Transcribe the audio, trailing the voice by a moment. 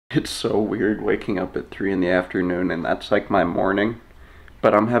It's so weird waking up at 3 in the afternoon and that's like my morning.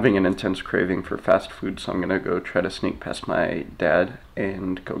 But I'm having an intense craving for fast food, so I'm gonna go try to sneak past my dad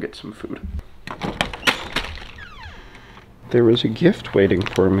and go get some food. There was a gift waiting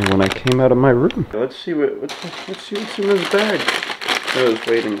for me when I came out of my room. Let's see what's in this bag that was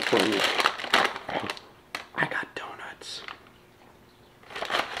waiting for me. I got donuts.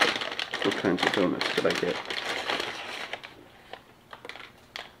 What kinds of donuts did I get?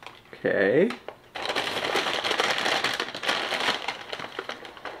 Okay.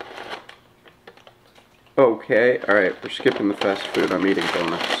 Okay, alright, we're skipping the fast food. I'm eating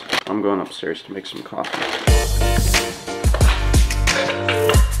donuts. I'm going upstairs to make some coffee.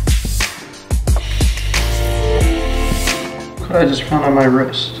 What I just found on my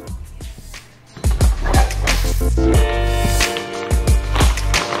wrist.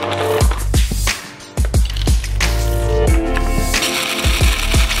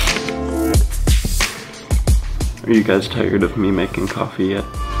 Are you guys tired of me making coffee yet?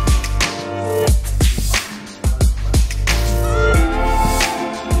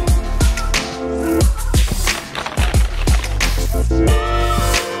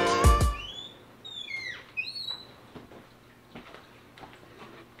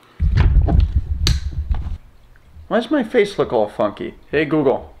 Why does my face look all funky? Hey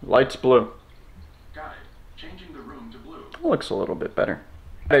Google, light's blue. Got it. Changing the room to blue. That looks a little bit better.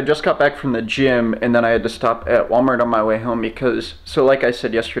 I just got back from the gym and then I had to stop at Walmart on my way home because, so like I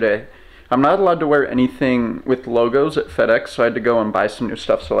said yesterday, I'm not allowed to wear anything with logos at FedEx, so I had to go and buy some new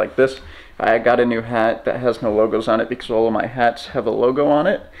stuff. So like this, I got a new hat that has no logos on it because all of my hats have a logo on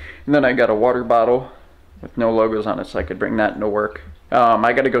it. And then I got a water bottle with no logos on it so I could bring that into work.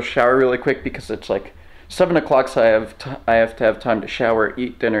 I gotta go shower really quick because it's like 7 o'clock, so I have to have time to shower,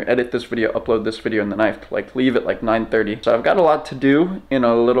 eat dinner, edit this video, upload this video, and then I have to like leave at like 9:30. So I've got a lot to do in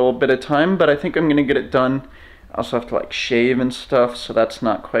a little bit of time, but I think I'm gonna get it done. I also have to like shave and stuff, so that's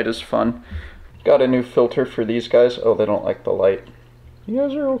not quite as fun. Got a new filter for these guys. Oh, they don't like the light. You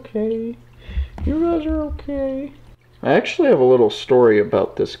guys are okay. You guys are okay. I actually have a little story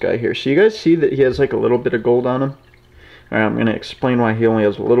about this guy here. So you guys see that he has like a little bit of gold on him? Alright, I'm going to explain why he only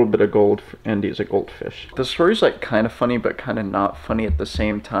has a little bit of gold and he's a goldfish. The story's like kind of funny but kind of not funny at the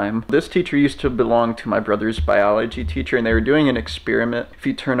same time. This teacher used to belong to my brother's biology teacher and they were doing an experiment. If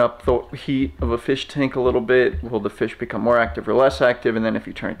you turn up the heat of a fish tank a little bit, will the fish become more active or less active? And then if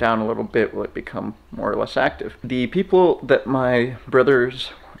you turn it down a little bit, will it become more or less active? The people that my brother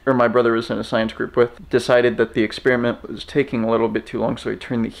was in a science group with decided that the experiment was taking a little bit too long, so he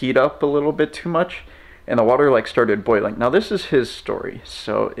turned the heat up a little bit too much. And the water like started boiling. Now this is his story,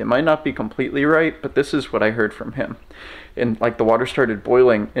 so it might not be completely right, but this is what I heard from him. And like the water started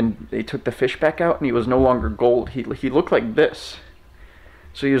boiling and they took the fish back out and he was no longer gold. He looked like this.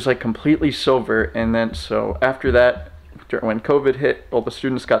 So he was like completely silver. And then so after that, when COVID hit, all the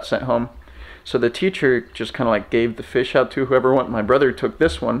students got sent home. So the teacher just kind of like gave the fish out to whoever went. My brother took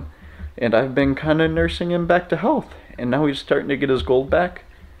this one and I've been kind of nursing him back to health. And now he's starting to get his gold back.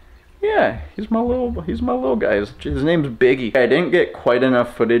 Yeah, he's my little guy. His name's Biggie. I didn't get quite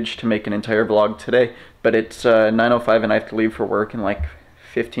enough footage to make an entire vlog today, but it's 9:05 and I have to leave for work in like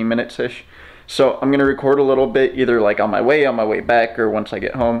 15 minutes-ish. So I'm gonna record a little bit, either like on my way back, or once I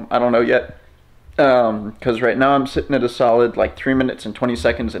get home. I don't know yet. Because right now I'm sitting at a solid like 3 minutes and 20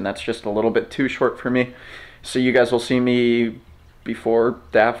 seconds, and that's just a little bit too short for me. So you guys will see me before,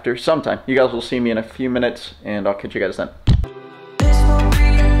 after, sometime. You guys will see me in a few minutes, and I'll catch you guys then.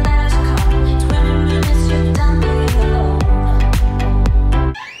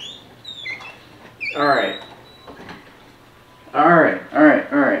 Alright.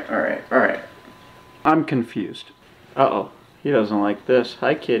 I'm confused. Uh-oh, he doesn't like this.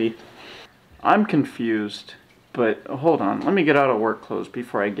 Hi, kitty. I'm confused, but hold on. Let me get out of work clothes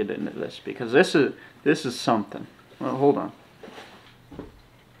before I get into this, because this is something. Well, hold on.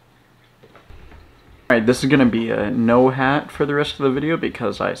 Alright, this is gonna be a no hat for the rest of the video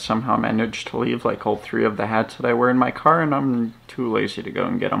because I somehow managed to leave like all 3 of the hats that I wear in my car and I'm too lazy to go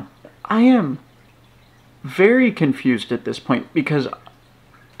and get them. I am very confused at this point because,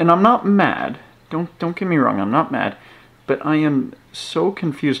 and I'm not mad, don't get me wrong, I'm not mad, but I am so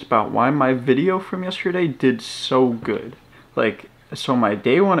confused about why my video from yesterday did so good. Like, so my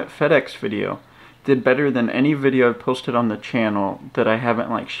day 1 at FedEx video did better than any video I've posted on the channel that I haven't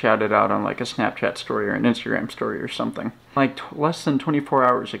like shouted out on like a Snapchat story or an Instagram story or something. Like less than 24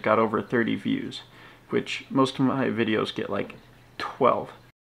 hours it got over 30 views, which most of my videos get like 12.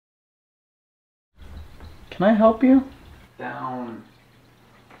 Can I help you? Down.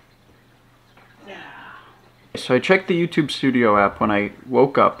 Yeah. So I checked the YouTube Studio app when I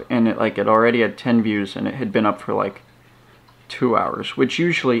woke up, and it already had 10 views, and it had been up for like 2 hours, which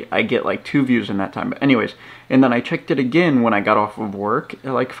usually I get like 2 views in that time. But anyways, and then I checked it again when I got off of work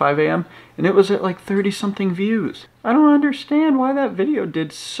at like 5 a.m. and it was at like 30 something views. I don't understand why that video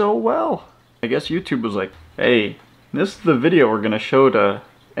did so well. I guess YouTube was like, hey, this is the video we're gonna show to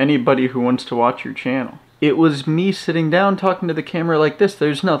anybody who wants to watch your channel. It was me sitting down talking to the camera like this.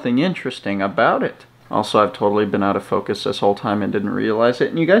 There's nothing interesting about it. Also, I've totally been out of focus this whole time and didn't realize it.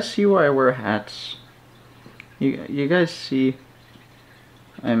 And you guys see why I wear hats? You guys see,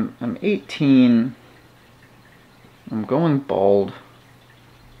 I'm 18. I'm going bald.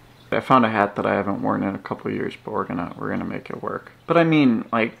 I found a hat that I haven't worn in a couple of years, but we're gonna make it work. But I mean,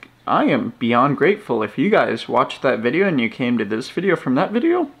 like, I am beyond grateful. If you guys watched that video and you came to this video from that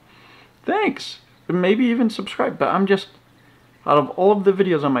video, thanks. Maybe even subscribe. But I'm just, out of all of the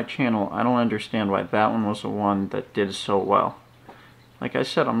videos on my channel, I don't understand why that one was the one that did so well. Like I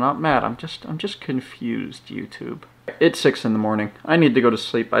said, I'm not mad. I'm just confused, YouTube. It's 6 in the morning. I need to go to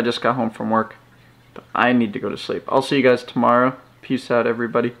sleep. I just got home from work. But I need to go to sleep. I'll see you guys tomorrow. Peace out,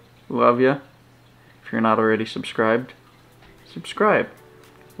 everybody. Love ya. If you're not already subscribed, subscribe.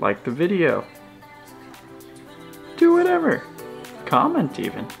 Like the video. Do whatever. Comment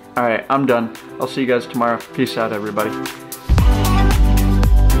even. Alright, I'm done. I'll see you guys tomorrow. Peace out, everybody.